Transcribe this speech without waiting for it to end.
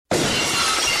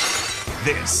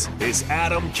This is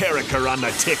Adam Carricker on the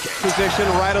ticket. Position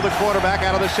right of the quarterback,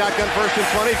 out of the shotgun, 1st and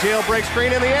 20. Jailbreak screen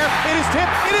in the air. It is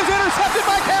tipped. It is intercepted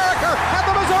by Carricker at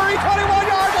the Missouri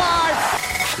 21-yard line.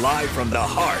 Live from the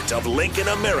heart of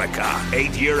Lincoln, America,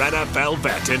 8-year NFL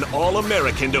vet and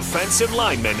All-American defensive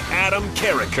lineman Adam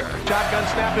Carricker. Shotgun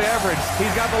snap to Everett. He's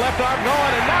got the left arm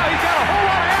going, and now he's got a whole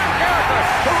lot of Adam Carricker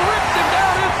who rips him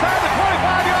down inside the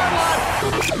 25-yard line.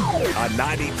 On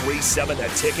 93.7 The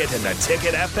Ticket and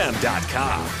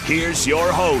theticketfm.com. Here's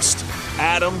your host,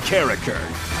 Adam Carricker.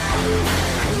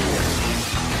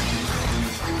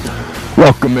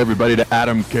 Welcome, everybody, to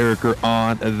Adam Carricker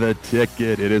on The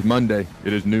Ticket. It is Monday.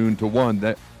 It is noon to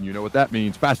 1. You know what that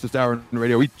means. Fastest hour in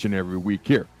radio each and every week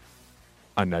here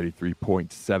on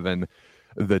 93.7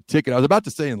 The Ticket. I was about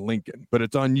to say in Lincoln, but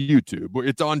it's on YouTube.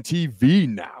 It's on TV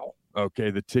now.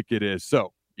 Okay, The Ticket is.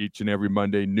 So each and every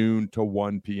Monday, noon to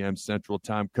 1 p.m. Central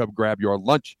Time. Come grab your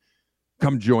lunch.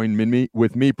 Come join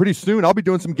with me. Pretty soon, I'll be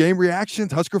doing some game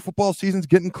reactions. Husker football season's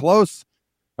getting close.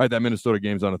 All right, that Minnesota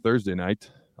game's on a Thursday night.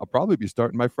 I'll probably be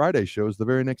starting my Friday shows the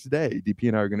very next day. DP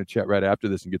and I are going to chat right after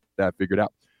this and get that figured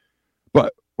out.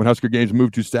 But when Husker games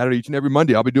move to Saturday each and every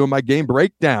Monday, I'll be doing my game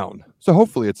breakdown. So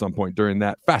hopefully at some point during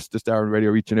that fastest hour in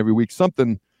radio each and every week,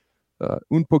 something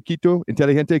un poquito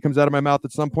inteligente comes out of my mouth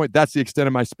at some point. That's the extent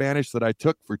of my Spanish that I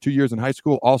took for 2 years in high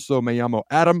school. Also, me llamo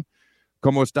Adam.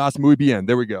 ¿Cómo estás? Muy bien.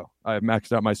 There we go. I have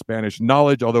maxed out my Spanish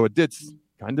knowledge, although it did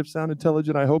kind of sound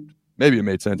intelligent, I hoped. Maybe it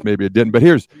made sense. Maybe it didn't. But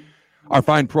here's our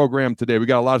fine program today. We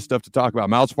got a lot of stuff to talk about.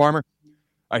 Myles Farmer,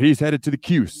 he's headed to the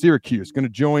Q, Syracuse, going to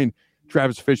join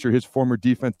Travis Fisher, his former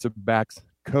defensive backs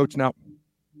coach. Now,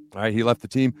 he left the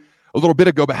team a little bit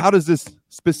ago, but how does this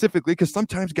specifically, because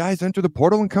sometimes guys enter the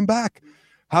portal and come back,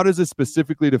 how does this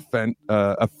specifically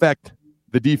affect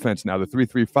the defense now, the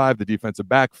 3-3-5, the defensive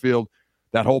backfield,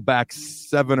 that whole back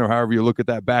seven, or however you look at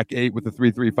that back eight with the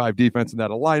 3-3-5 defense and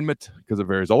that alignment, because it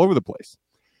varies all over the place.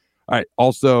 All right,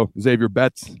 also Zavier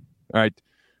Betts, all right,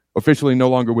 officially no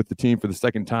longer with the team for the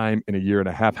second time in a year and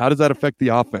a half. How does that affect the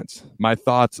offense? My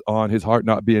thoughts on his heart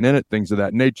not being in it, things of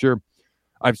that nature.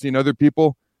 I've seen other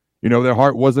people, their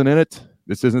heart wasn't in it.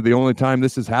 This isn't the only time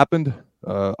this has happened.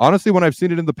 Honestly, when I've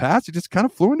seen it in the past, it just kind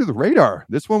of flew under the radar.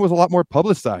 This one was a lot more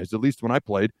publicized, at least when I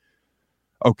played.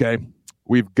 Okay,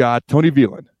 we've got Tony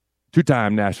Veland,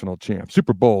 two-time national champ,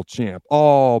 Super Bowl champ,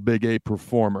 all Big 8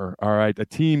 performer, all right, a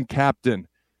team captain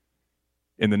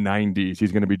in the 90s.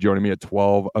 He's going to be joining me at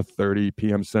 12:30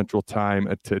 p.m. Central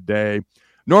Time today.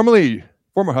 Normally,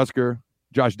 former Husker,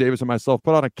 Josh Davis and myself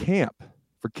put on a camp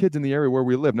for kids in the area where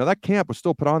we live. Now, that camp was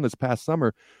still put on this past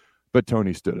summer, but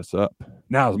Tony stood us up.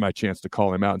 Now's my chance to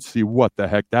call him out and see what the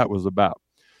heck that was about.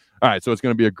 All right, so it's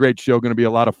going to be a great show, going to be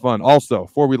a lot of fun. Also,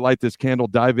 before we light this candle,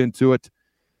 dive into it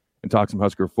and talk some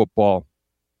Husker football,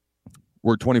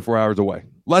 we're 24 hours away.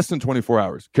 Less than 24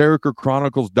 hours.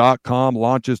 CarrickerChronicles.com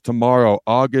launches tomorrow,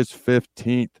 August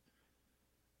 15th.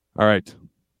 All right,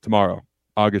 tomorrow,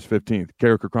 August 15th.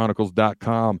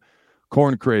 CarrickerChronicles.com.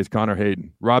 Corn Craze, Connor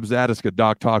Hayden. Rob Zadiska,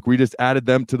 Doc Talk. We just added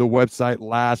them to the website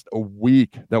last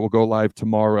week. That will go live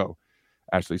tomorrow.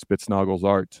 Ashley Spitznagel's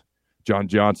art. John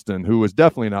Johnston, who is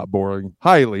definitely not boring,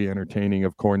 highly entertaining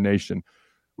of Corn Nation.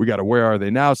 We got a Where Are They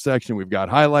Now section. We've got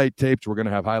highlight tapes. We're going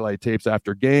to have highlight tapes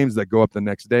after games that go up the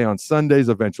next day on Sundays,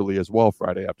 eventually as well,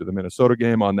 Friday after the Minnesota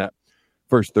game on that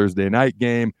first Thursday night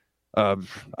game. I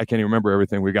can't even remember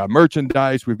everything. We got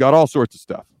merchandise. We've got all sorts of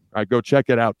stuff. All right, go check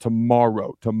it out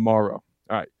tomorrow. All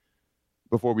right,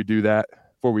 before we do that,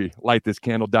 before we light this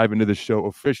candle, dive into the show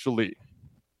officially,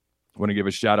 I want to give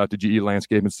a shout-out to GE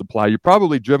Landscape and Supply. You're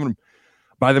probably driven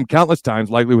by them countless times,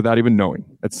 likely without even knowing.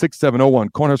 At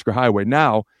 6701 Cornhusker Highway.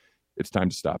 Now it's time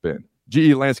to stop in.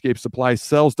 GE Landscape Supply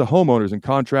sells to homeowners and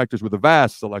contractors with a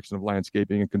vast selection of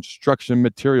landscaping and construction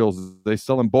materials. They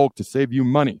sell in bulk to save you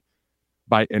money.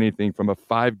 Buy anything from a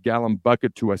 5-gallon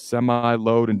bucket to a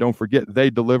semi-load. And don't forget, they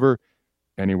deliver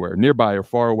anywhere, nearby or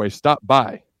far away. Stop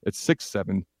by at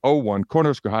 6701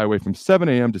 Cornhusker Highway from 7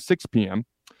 a.m. to 6 p.m.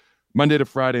 Monday to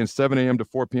Friday and 7 a.m. to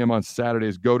 4 p.m. on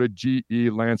Saturdays. Go to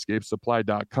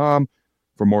GELandscapeSupply.com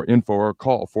for more info or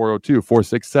call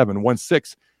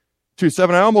 402-467-1627.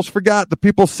 I almost forgot the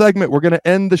People's segment. We're going to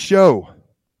end the show,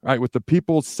 right, with the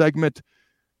People's segment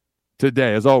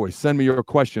today. As always, send me your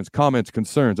questions, comments,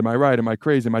 concerns. Am I right? Am I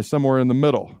crazy? Am I somewhere in the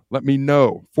middle? Let me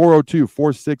know.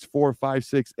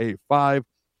 402-464-5685.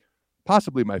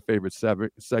 Possibly my favorite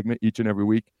segment each and every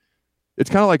week. It's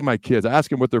kind of like my kids. I ask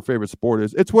them what their favorite sport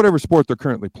is. It's whatever sport they're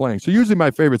currently playing. So usually my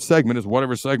favorite segment is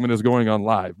whatever segment is going on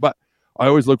live. But I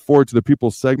always look forward to the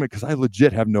People's segment because I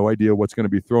legit have no idea what's going to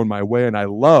be thrown my way, and I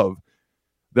love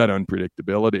that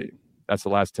unpredictability. That's the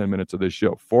last 10 minutes of this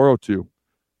show.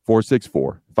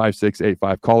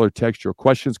 464-5685. Call or text your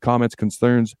questions, comments,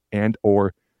 concerns, and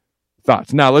or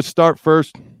thoughts. Now, let's start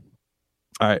first.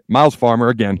 All right, Myles Farmer,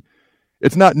 again,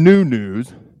 it's not new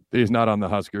news that he's not on the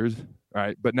Huskers, all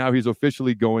right, but now he's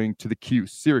officially going to the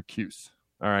Syracuse,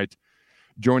 all right,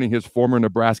 joining his former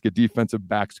Nebraska defensive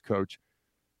backs coach,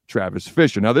 Travis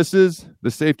Fisher. Now, this is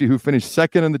the safety who finished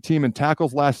second in the team in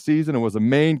tackles last season and was a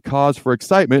main cause for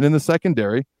excitement in the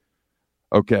secondary,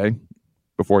 okay,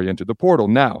 before he entered the portal.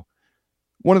 Now,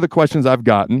 one of the questions I've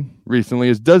gotten recently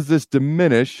is, does this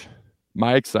diminish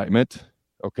my excitement,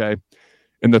 okay,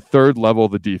 in the third level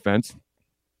of the defense,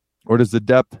 or does the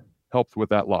depth help with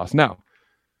that loss? Now,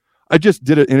 I just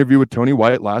did an interview with Tony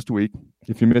White last week.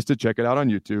 If you missed it, check it out on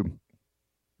YouTube.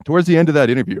 Towards the end of that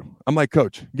interview, I'm like,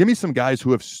 Coach, give me some guys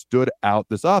who have stood out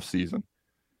this offseason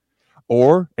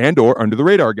or under the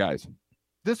radar guys.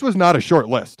 This was not a short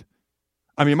list.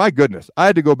 I mean, my goodness, I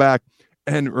had to go back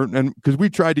and because we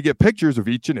tried to get pictures of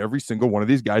each and every single one of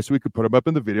these guys so we could put them up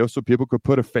in the video so people could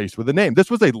put a face with a name. This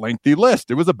was a lengthy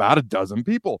list. It was about a dozen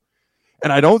people.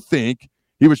 And I don't think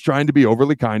he was trying to be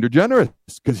overly kind or generous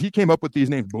because he came up with these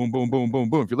names. Boom, boom, boom, boom,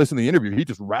 boom. If you listen to the interview, he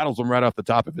just rattles them right off the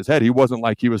top of his head. He wasn't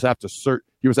like he was having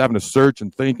to search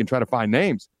and think and try to find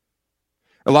names.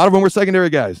 A lot of them were secondary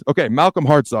guys. Okay, Malcolm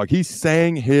Hartzog, he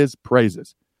sang his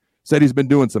praises, said he's been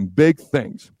doing some big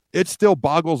things. It still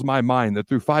boggles my mind that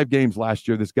through 5 games last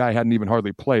year, this guy hadn't even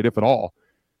hardly played, if at all.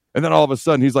 And then all of a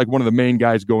sudden, he's like one of the main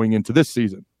guys going into this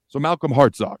season. So Malcolm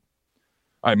Hartzog.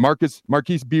 All right,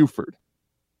 Marquise Buford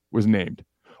was named.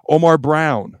 Omar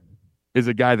Brown is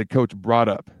a guy that coach brought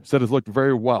up, said has looked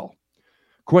very well.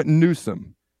 Quentin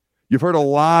Newsom. You've heard a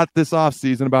lot this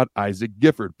offseason about Isaac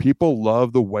Gifford. People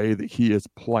love the way that he is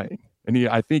playing. And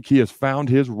I think he has found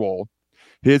his role,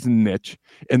 his niche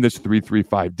in this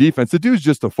 3-3-5 defense. The dude's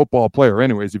just a football player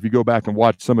anyways, if you go back and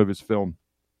watch some of his film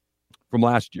from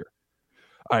last year.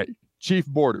 All right, Chief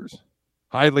Borders,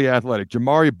 highly athletic.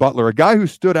 Jamari Butler, a guy who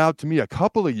stood out to me a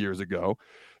couple of years ago,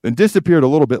 then disappeared a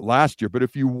little bit last year. But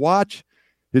if you watch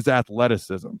his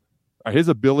athleticism, his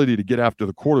ability to get after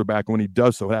the quarterback when he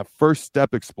does so, that first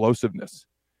step explosiveness,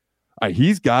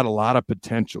 he's got a lot of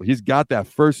potential. He's got that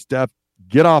first step,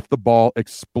 get off the ball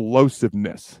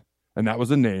explosiveness. And that was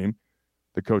a name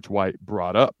that Coach White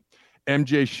brought up.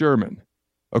 MJ Sherman.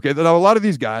 Okay, now a lot of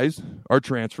these guys are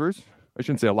transfers. I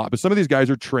shouldn't say a lot, but some of these guys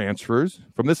are transfers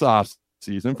from this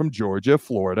offseason from Georgia,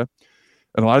 Florida.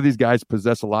 And a lot of these guys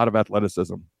possess a lot of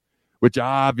athleticism, which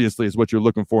obviously is what you're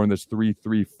looking for in this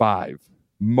 3-3-5.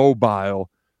 Mobile,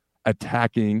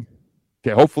 attacking,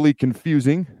 okay, hopefully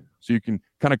confusing, so you can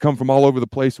kind of come from all over the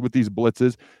place with these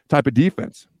blitzes type of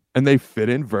defense. And they fit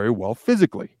in very well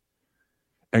physically.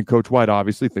 And Coach White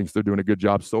obviously thinks they're doing a good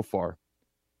job so far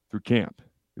through camp.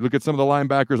 You look at some of the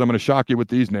linebackers, I'm going to shock you with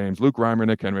these names. Luke Reimer,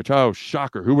 Nick Henrich. Oh,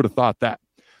 shocker. Who would have thought that?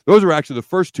 Those are actually the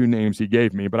first 2 names he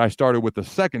gave me, but I started with the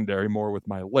secondary more with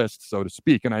my list, so to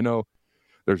speak. And I know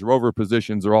there's rover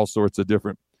positions or all sorts of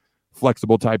different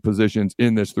flexible type positions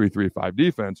in this 3-3-5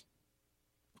 defense.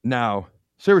 Now,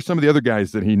 here are some of the other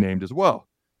guys that he named as well.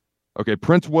 Okay,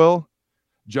 Prince Will,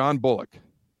 John Bullock.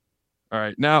 All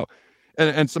right, now,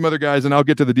 and some other guys, and I'll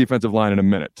get to the defensive line in a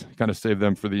minute. Kind of save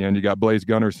them for the end. You got Blaze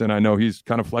Gunnerson. I know he's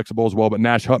kind of flexible as well, but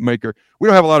Nash Hutmaker, we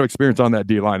don't have a lot of experience on that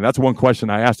D-line. That's one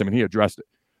question I asked him, and he addressed it.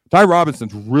 Ty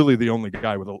Robinson's really the only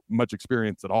guy with much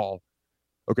experience at all.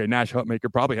 Okay, Nash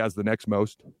Hutmaker probably has the next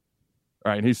most.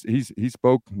 All right, and he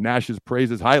spoke Nash's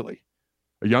praises highly.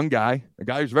 A young guy, a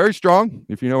guy who's very strong,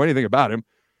 if you know anything about him,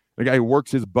 a guy who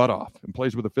works his butt off and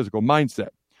plays with a physical mindset.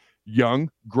 Young,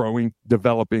 growing,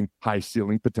 developing,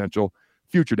 high-ceiling potential,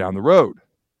 future down the road.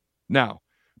 Now,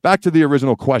 back to the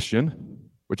original question,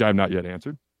 which I have not yet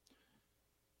answered.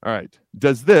 All right,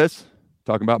 does this,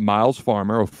 talking about Myles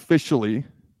Farmer, officially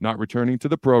not returning to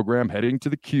the program, heading to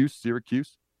the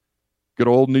Syracuse, good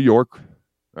old New York,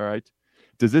 all right,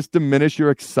 does this diminish your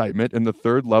excitement in the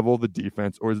third level of the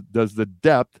defense, or does the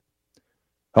depth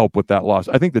help with that loss?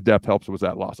 I think the depth helps with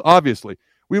that loss. Obviously,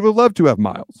 we would love to have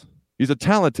Myles. He's a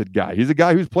talented guy. He's a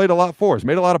guy who's played a lot for us,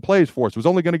 made a lot of plays for us, was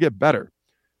only going to get better.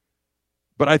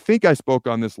 But I think I spoke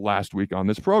on this last week on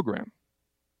this program.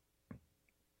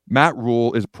 Matt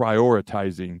Rule is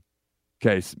prioritizing,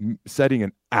 setting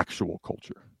an actual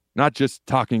culture, not just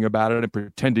talking about it and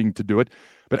pretending to do it,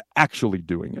 but actually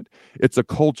doing it. It's a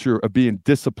culture of being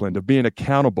disciplined, of being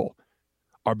accountable.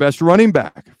 Our best running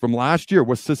back from last year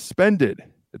was suspended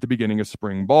at the beginning of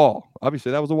spring ball.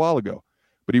 Obviously, that was a while ago.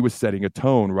 But he was setting a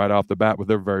tone right off the bat with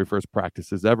their very first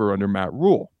practices ever under Matt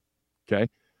Rule. Okay.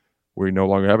 We no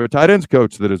longer have a tight ends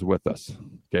coach that is with us.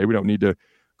 Okay. We don't need to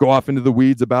go off into the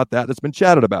weeds about that. That's been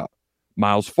chatted about.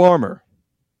 Myles Farmer.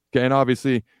 Okay. And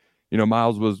obviously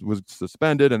Myles was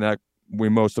suspended, and that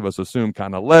most of us assume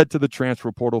kind of led to the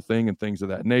transfer portal thing and things of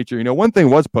that nature. One thing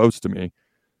was posed to me.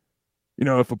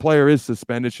 If a player is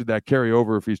suspended, should that carry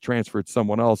over if he's transferred to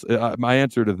someone else? My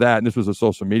answer to that, and this was a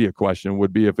social media question,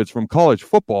 would be if it's from college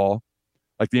football,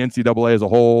 like the NCAA as a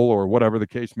whole or whatever the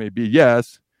case may be,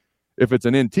 yes. If it's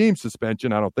an in-team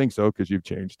suspension, I don't think so because you've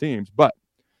changed teams. But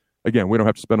again, we don't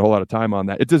have to spend a whole lot of time on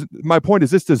that. My point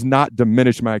is this does not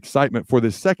diminish my excitement for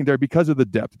this secondary because of the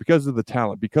depth, because of the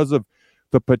talent, because of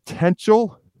the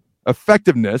potential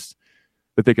effectiveness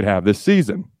that they could have this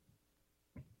season.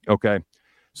 Okay.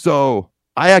 So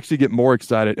I actually get more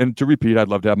excited, and to repeat, I'd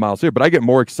love to have Myles here, but I get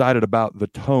more excited about the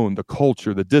tone, the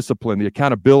culture, the discipline, the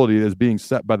accountability that is being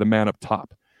set by the man up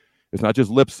top. It's not just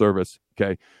lip service,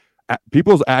 okay?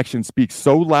 People's actions speak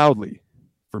so loudly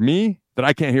for me that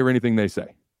I can't hear anything they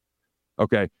say,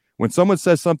 okay? When someone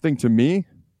says something to me,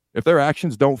 if their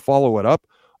actions don't follow it up,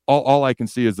 all I can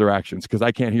see is their actions because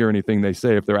I can't hear anything they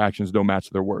say if their actions don't match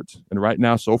their words. And right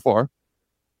now, so far,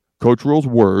 Coach Rule's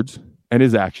words and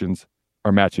his actions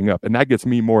are matching up. And that gets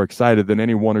me more excited than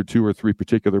any one or two or three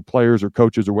particular players or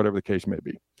coaches or whatever the case may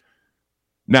be.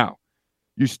 Now,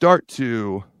 you start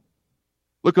to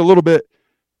look a little bit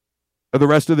at the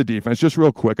rest of the defense, just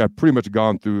real quick. I've pretty much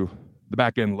gone through the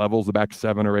back end levels, the back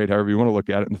 7 or 8, however you want to look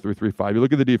at it in the 3-3-5. You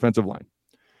look at the defensive line.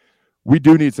 We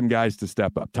do need some guys to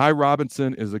step up. Ty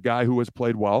Robinson is a guy who has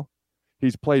played well.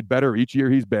 He's played better each year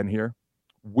he's been here.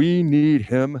 We need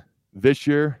him this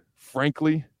year,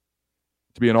 frankly,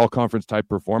 to be an all-conference type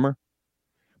performer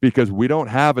because we don't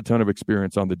have a ton of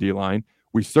experience on the D-line.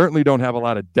 We certainly don't have a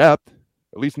lot of depth,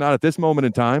 at least not at this moment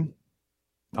in time.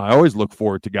 I always look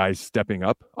forward to guys stepping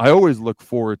up. I always look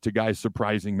forward to guys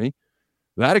surprising me.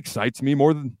 That excites me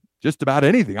more than just about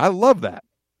anything. I love that.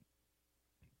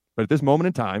 But at this moment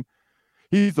in time,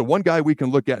 he's the one guy we can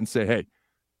look at and say, hey,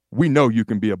 we know you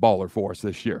can be a baller for us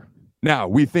this year. Now,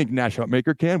 we think Nash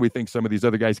Hutmaker can. We think some of these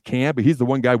other guys can, but he's the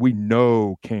one guy we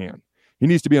know can. He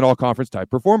needs to be an all-conference type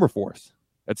performer for us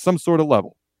at some sort of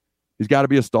level. He's got to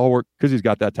be a stalwart because he's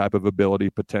got that type of ability,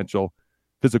 potential,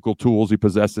 physical tools he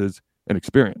possesses, and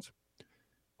experience.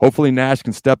 Hopefully Nash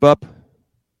can step up,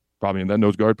 probably in that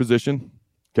nose guard position,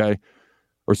 okay,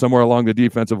 or somewhere along the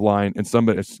defensive line, and some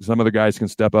other guys can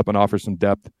step up and offer some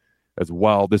depth as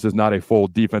well. This is not a full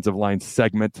defensive line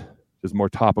segment. This is more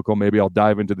topical. Maybe I'll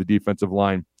dive into the defensive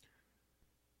line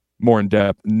more in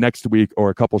depth next week or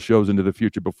a couple shows into the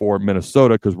future before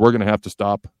Minnesota because we're going to have to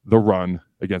stop the run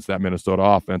against that Minnesota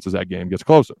offense as that game gets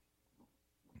closer.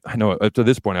 I know up to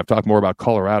this point I've talked more about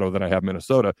Colorado than I have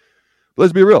Minnesota. But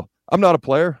let's be real. I'm not a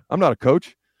player. I'm not a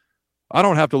coach. I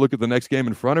don't have to look at the next game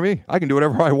in front of me. I can do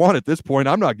whatever I want at this point.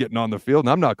 I'm not getting on the field,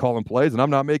 and I'm not calling plays, and I'm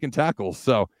not making tackles.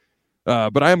 So,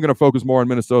 but I am going to focus more on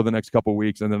Minnesota the next couple of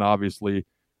weeks, and then obviously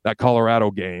that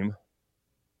Colorado game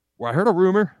where I heard a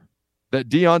rumor that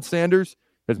Deion Sanders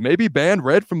has maybe banned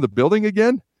red from the building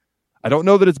again. I don't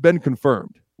know that it's been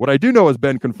confirmed. What I do know has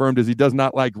been confirmed is he does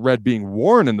not like red being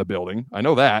worn in the building. I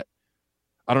know that.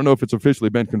 I don't know if it's officially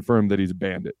been confirmed that he's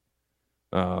banned it.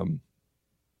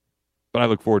 But I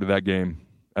look forward to that game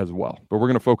as well. But we're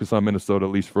going to focus on Minnesota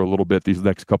at least for a little bit these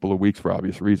next couple of weeks for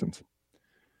obvious reasons.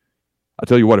 I'll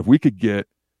tell you what, if we could get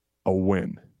a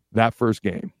win that first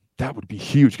game, that would be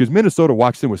huge because Minnesota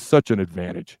walks in with such an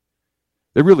advantage.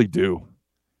 They really do.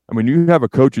 I mean, you have a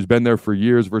coach who's been there for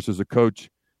years versus a coach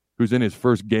who's in his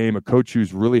first game, a coach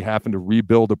who's really having to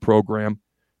rebuild a program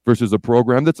versus a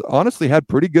program that's honestly had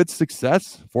pretty good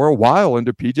success for a while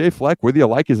under PJ Fleck, whether you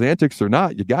like his antics or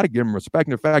not. You got to give him respect.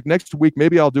 And in fact, next week,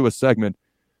 maybe I'll do a segment,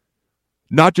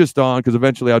 not just on, because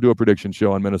eventually I'll do a prediction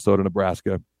show on Minnesota,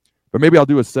 Nebraska, but maybe I'll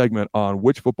do a segment on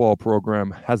which football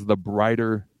program has the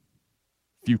brighter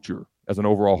future as an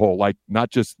overall whole, like not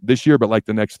just this year, but like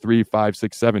the next 3, 5,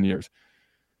 6, 7 years.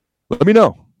 Let me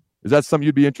know. Is that something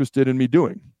you'd be interested in me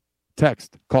doing?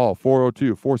 Text, call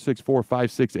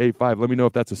 402-464-5685. Let me know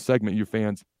if that's a segment you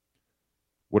fans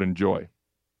would enjoy.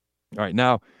 All right,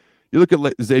 now you look at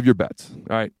Zavier Betts.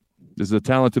 All right, this is a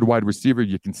talented wide receiver.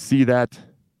 You can see that.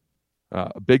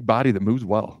 A big body that moves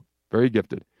well. Very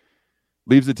gifted.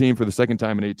 Leaves the team for the second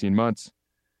time in 18 months.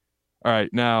 All right,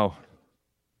 now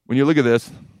when you look at this,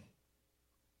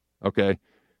 okay,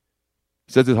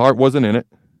 says his heart wasn't in it.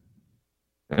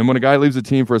 And when a guy leaves a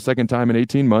team for a second time in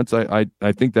 18 months, I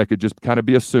think that could just kind of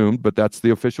be assumed, but that's the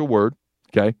official word,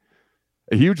 okay?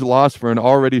 A huge loss for an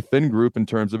already thin group in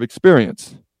terms of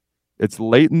experience. It's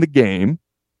late in the game,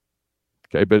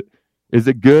 okay, but is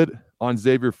it good on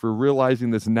Zavier for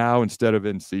realizing this now instead of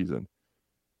in season?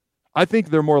 I think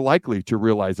they're more likely to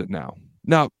realize it now.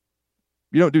 Now,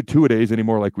 you don't do two-a-days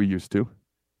anymore like we used to.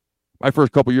 My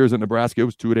first couple years at Nebraska, it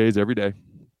was 2 days every day.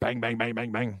 Bang, bang, bang,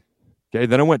 bang, bang. Okay,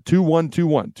 then it went 2-1,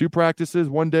 2-1. 2 practices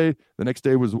one day. The next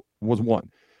day was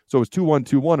 1. So it was 2-1,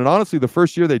 2-1. And honestly, the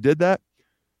first year they did that,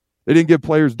 they didn't give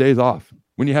players days off.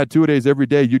 When you had 2-a-days every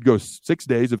day, you'd go 6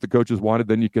 days if the coaches wanted.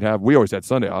 Then you could have, we always had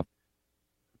Sunday off.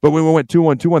 But when we went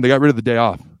 2-1, 2-1, they got rid of the day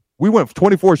off. We went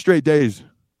 24 straight days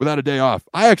without a day off.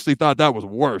 I actually thought that was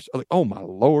worse. I was like, oh, my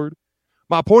Lord.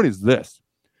 My point is this.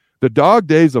 The dog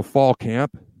days of fall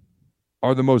camp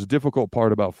are the most difficult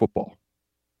part about football,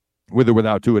 with or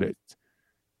without 2-a-days.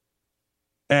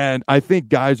 And I think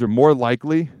guys are more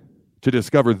likely to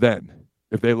discover then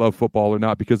if they love football or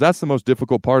not, because that's the most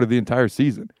difficult part of the entire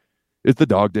season. It's the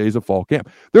dog days of fall camp.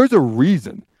 There's a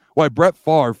reason why Brett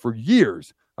Favre, for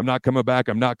years, I'm not coming back.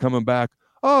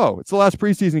 Oh, it's the last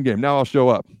preseason game. Now I'll show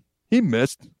up. He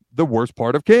missed the worst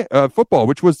part of football,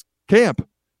 which was camp.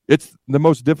 It's the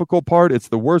most difficult part. It's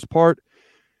the worst part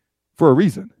for a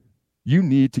reason. You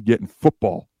need to get in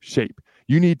football shape.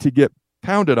 You need to get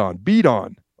pounded on, beat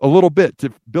on a little bit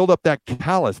to build up that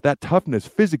callus, that toughness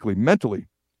physically, mentally.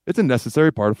 It's a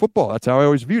necessary part of football. That's how I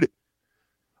always viewed it.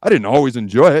 I didn't always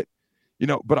enjoy it,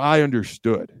 but I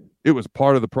understood. It was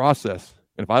part of the process.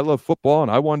 And if I love football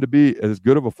and I wanted to be as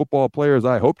good of a football player as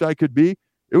I hoped I could be,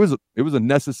 it was a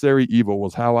necessary evil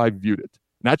was how I viewed it.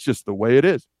 And that's just the way it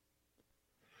is.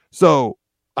 So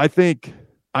I think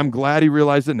I'm glad he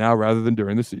realized it now rather than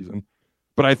during the season.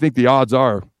 But I think the odds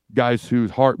are guys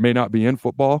whose heart may not be in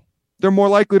football, they're more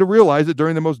likely to realize it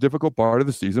during the most difficult part of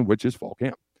the season, which is fall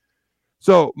camp.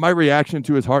 So my reaction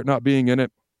to his heart not being in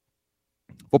it,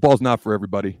 football's not for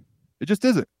everybody. It just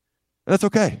isn't. And that's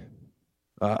okay.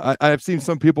 I've seen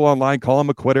some people online call him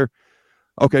a quitter.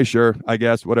 Okay, sure, I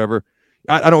guess, whatever.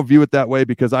 I don't view it that way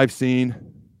because I've seen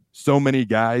so many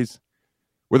guys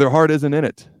where their heart isn't in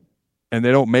it and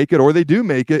they don't make it, or they do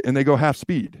make it and they go half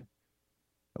speed.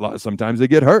 Sometimes they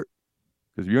get hurt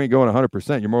because if you ain't going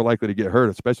 100%, you're more likely to get hurt,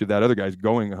 especially if that other guy's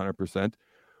going 100%,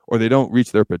 or they don't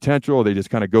reach their potential. They just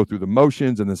kind of go through the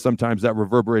motions, and then sometimes that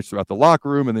reverberates throughout the locker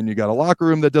room, and then you got a locker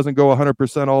room that doesn't go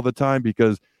 100% all the time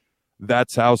because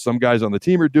that's how some guys on the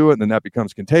team are doing, and then that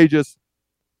becomes contagious.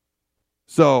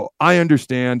 So I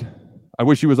understand. I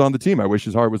wish he was on the team. I wish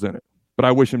his heart was in it, but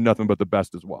I wish him nothing but the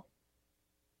best as well.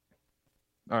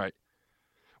 All right.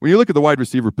 When you look at the wide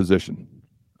receiver position,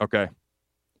 okay,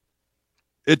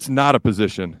 it's not a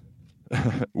position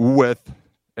with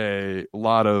a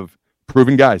lot of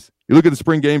proven guys. You look at the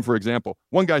spring game, for example.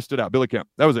 One guy stood out, Billy Kemp.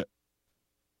 That was it.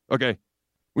 Okay.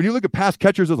 When you look at pass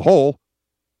catchers as a whole,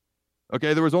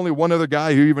 okay, there was only one other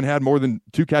guy who even had more than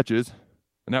 2 catches,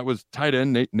 and that was tight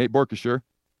end Nate Borkshire.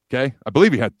 Okay. I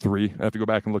believe he had 3. I have to go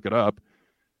back and look it up.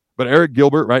 But Eric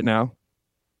Gilbert right now,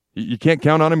 you can't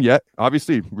count on him yet.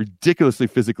 Obviously, ridiculously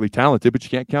physically talented, but you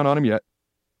can't count on him yet.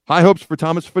 High hopes for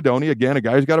Thomas Fidone. Again, a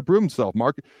guy who's got to prove himself.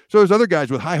 So there's other guys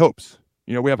with high hopes.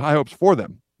 We have high hopes for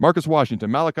them. Marcus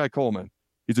Washington, Malachi Coleman.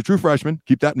 He's a true freshman.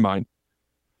 Keep that in mind.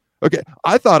 Okay,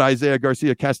 I thought Isaiah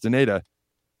Garcia Castaneda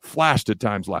flashed at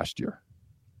times last year.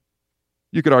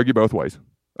 You could argue both ways.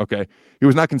 Okay, he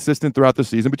was not consistent throughout the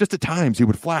season, but just at times he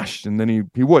would flash, and then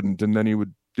he wouldn't, and then he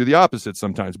would do the opposite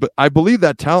sometimes. But I believe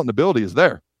that talent and ability is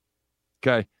there.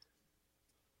 Okay,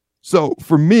 so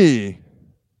for me,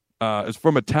 as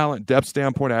from a talent depth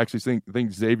standpoint, I actually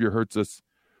think Xavier hurts us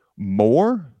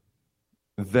more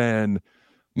than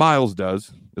Myles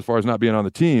does as far as not being on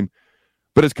the team.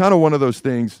 But it's kind of one of those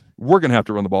things. We're going to have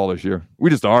to run the ball this year. We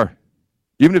just are.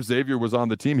 Even if Xavier was on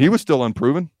the team, he was still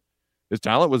unproven. His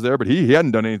talent was there, but he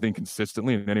hadn't done anything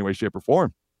consistently in any way, shape, or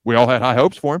form. We all had high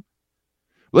hopes for him.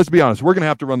 Let's be honest. We're going to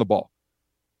have to run the ball.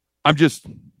 I'm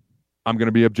going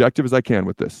to be objective as I can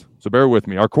with this. So bear with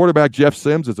me. Our quarterback, Jeff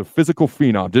Sims, is a physical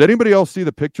phenom. Did anybody else see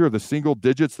the picture of the single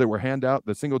digits that were handed out,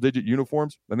 the single digit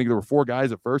uniforms? I think there were 4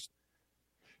 guys at first.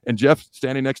 And Jeff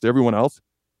standing next to everyone else.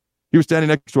 He was standing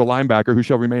next to a linebacker who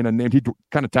shall remain unnamed. He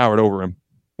kind of towered over him,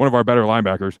 one of our better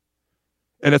linebackers.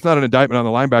 And it's not an indictment on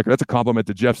the linebacker. That's a compliment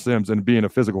to Jeff Sims and being a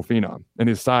physical phenom and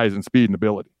his size and speed and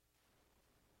ability.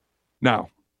 Now,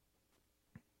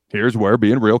 here's where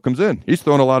being real comes in. He's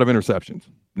thrown a lot of interceptions.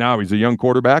 Now he's a young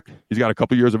quarterback. He's got a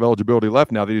couple years of eligibility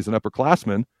left now that he's an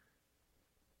upperclassman.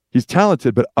 He's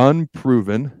talented but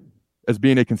unproven as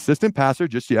being a consistent passer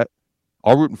just yet.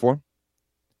 All rooting for him.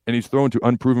 And he's thrown to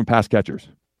unproven pass catchers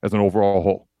as an overall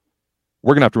whole.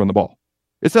 We're going to have to run the ball.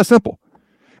 It's that simple.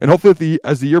 And hopefully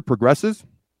as the year progresses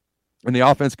and the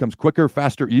offense comes quicker,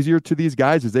 faster, easier to these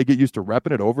guys as they get used to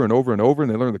repping it over and over and over,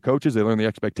 and they learn the coaches, they learn the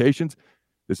expectations.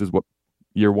 This is what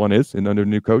year 1 is and under a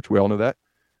new coach. We all know that.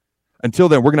 Until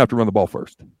then, we're going to have to run the ball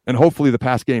first. And hopefully the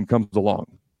pass game comes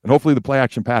along. And hopefully the play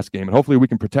action pass game. And hopefully we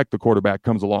can protect the quarterback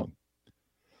comes along.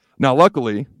 Now,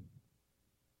 luckily,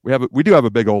 We do have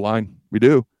a big O-line. We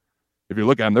do. If you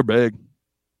look at them, they're big.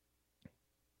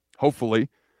 Hopefully,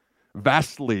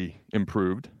 vastly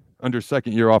improved under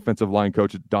second-year offensive line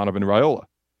coach Donovan Raiola.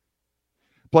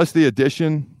 Plus the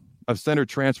addition of center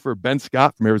transfer Ben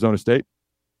Scott from Arizona State.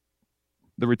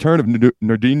 The return of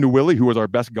Nardine Newilly, who was our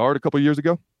best guard a couple years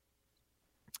ago.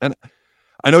 And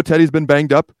I know Teddy's been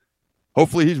banged up.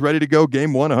 Hopefully he's ready to go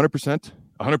game one, 100%.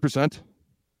 100%.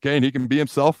 Okay, and he can be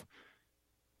himself.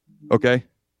 Okay,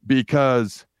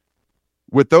 because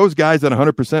with those guys at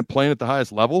 100% playing at the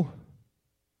highest level,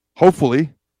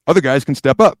 hopefully other guys can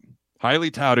step up.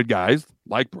 Highly touted guys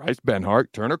like Bryce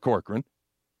Benhart, Turner Corcoran,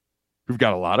 who've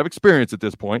got a lot of experience at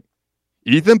this point.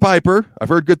 Ethan Piper, I've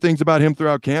heard good things about him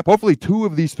throughout camp. Hopefully 2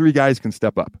 of these 3 guys can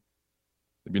step up.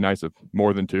 It'd be nice if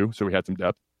more than 2, so we had some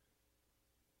depth.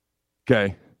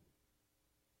 Okay.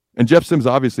 And Jeff Sims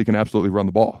obviously can absolutely run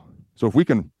the ball. So if we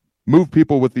can move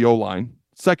people with the O-line,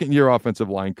 second-year offensive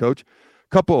line coach,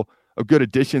 couple of good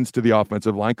additions to the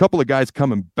offensive line, couple of guys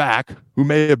coming back who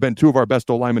may have been 2 of our best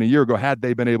O-linemen a year ago had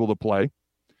they been able to play.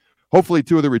 Hopefully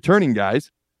 2 of the returning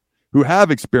guys who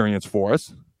have experience for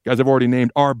us, guys I've already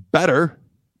named, are better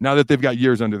now that they've got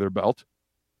years under their belt.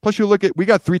 Plus you look at, we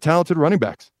got 3 talented running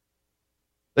backs.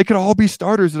 They could all be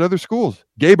starters at other schools.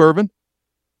 Gabe Ervin,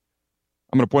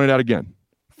 I'm going to point it out again.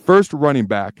 First running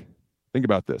back, think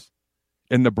about this,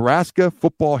 in Nebraska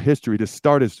football history to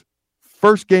start his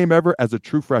first game ever as a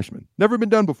true freshman. Never been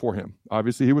done before him.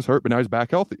 Obviously, he was hurt, but now he's back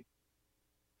healthy.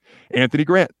 Anthony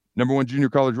Grant, number 1 junior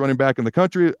college running back in the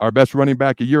country, our best running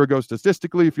back a year ago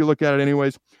statistically, if you look at it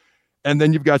anyways. And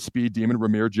then you've got speed demon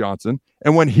Ramir Johnson.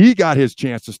 And when he got his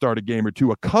chance to start a game or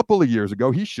 2 a couple of years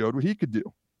ago, he showed what he could do.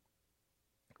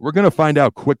 We're going to find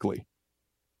out quickly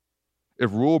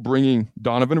if Rule bringing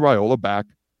Donovan Raiola back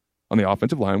on the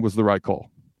offensive line was the right call.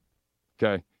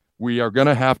 Okay. We are going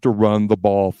to have to run the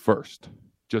ball first,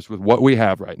 just with what we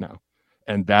have right now.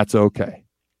 And that's okay.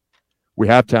 We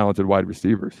have talented wide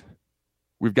receivers.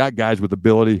 We've got guys with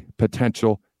ability,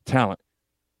 potential, talent.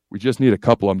 We just need a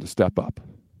couple of them to step up.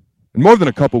 And more than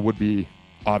a couple would be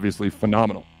obviously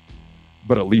phenomenal,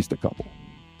 but at least a couple.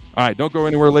 All right, don't go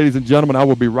anywhere, ladies and gentlemen. I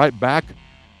will be right back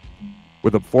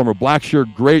with a former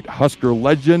Blackshirt great Husker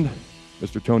legend,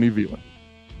 Mr. Tony Veland.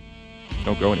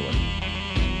 Don't go anywhere.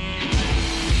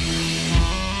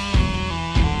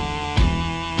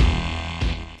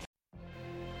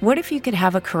 What if you could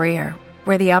have a career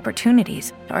where the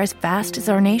opportunities are as vast as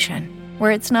our nation,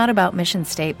 where it's not about mission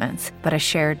statements, but a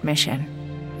shared mission?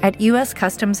 At U.S.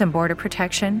 Customs and Border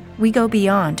Protection, we go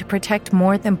beyond to protect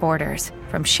more than borders.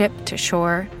 From ship to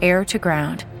shore, air to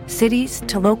ground, cities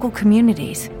to local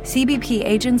communities, CBP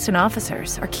agents and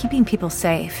officers are keeping people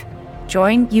safe.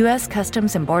 Join U.S.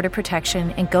 Customs and Border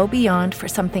Protection and go beyond for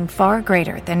something far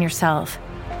greater than yourself.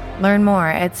 Learn more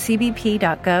at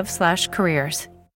cbp.gov/careers.